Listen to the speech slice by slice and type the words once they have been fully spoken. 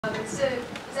So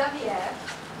Xavier,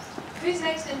 whose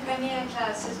Next and Premiere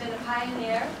Classe has been a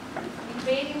pioneer in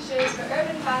creating shows for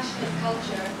urban fashion and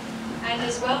culture, and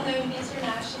is well known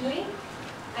internationally,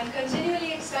 and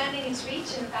continually expanding its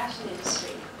reach in the fashion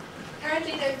industry.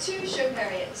 Currently there are two show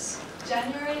periods,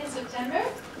 January and September,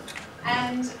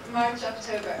 and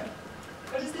March-October.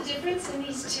 What is the difference in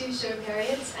these two show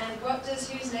periods, and what does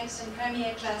Who's Next and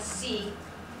Premiere Classe see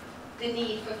the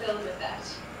need fulfilled with that?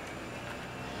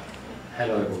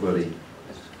 Hello everybody,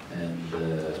 and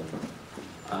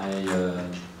I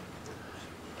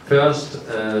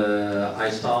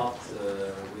start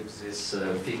with these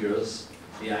figures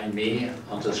behind me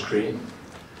on the screen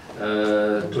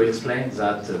to explain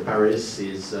that Paris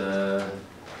is the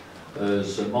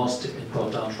most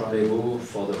important rendezvous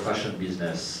for the fashion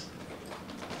business.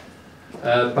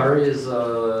 Paris is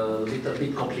a little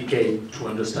bit complicated to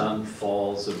understand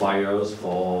for the buyers,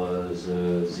 for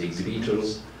the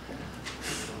exhibitors,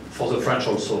 for the French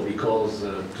also, because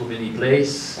too many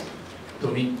places,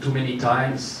 too many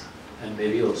times, and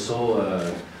maybe also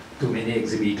too many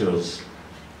exhibitors.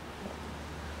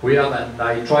 We have, and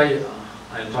I try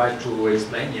to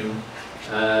explain you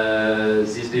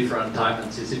this different time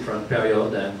and this different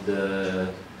period and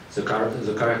the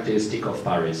characteristic of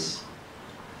Paris.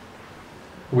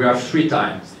 We have 3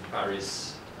 times in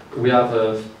Paris. We have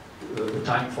a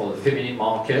time for the feminine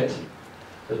market,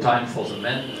 a time for the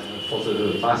men, for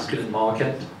the masculine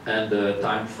market, and a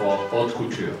time for haute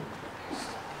couture.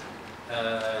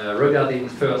 Regarding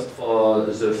first for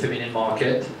the feminine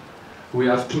market, we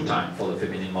have 2 times for the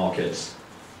feminine markets.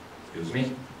 Excuse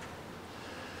me.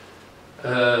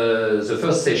 The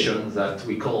first session that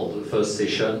we call the first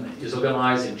session is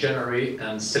organized in January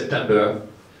and September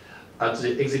at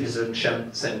the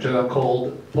exhibition center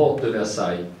called Porte de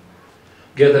Versailles.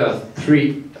 Gather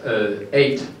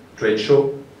 8 trade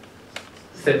shows,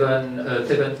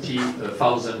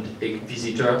 70,000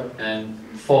 visitors and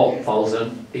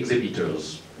 4,000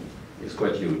 exhibitors. It's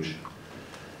quite huge.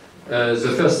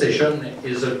 The first session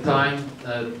is a time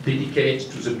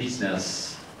dedicated to the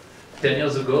business. 10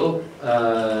 years ago,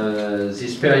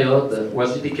 this period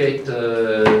was dedicated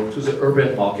to the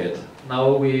urban market.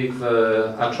 Now we've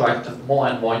attracted more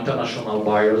and more international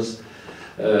buyers,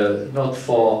 not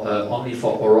for only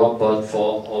for Europe, but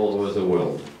for all over the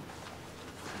world.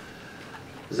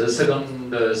 The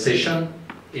second session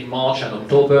in March and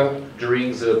October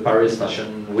during the Paris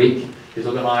Fashion Week is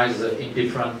organized in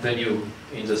different venues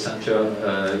in the center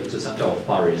of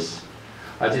Paris.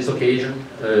 At this occasion,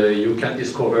 you can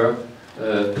discover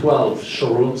 12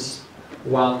 showrooms,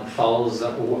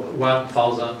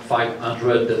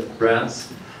 1,500 brands,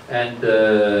 and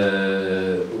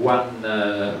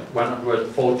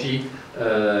 140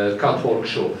 catwalk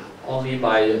shows, only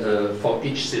for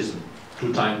each season,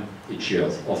 2 times each year,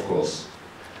 of course.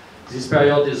 This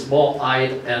period is more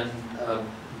high-end,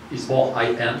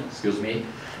 excuse me,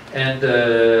 and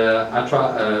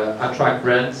attract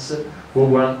brands who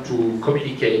want to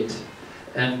communicate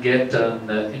and get an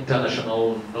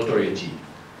international notoriety.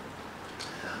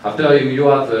 After you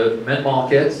have the main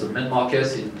markets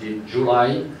in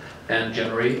July and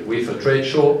January with a trade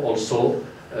show also,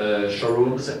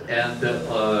 showrooms and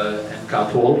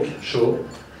catwalk show,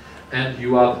 and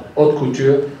you have haute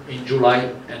couture in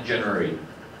July and January.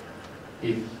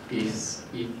 It is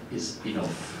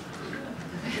enough.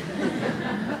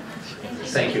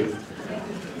 Thank you.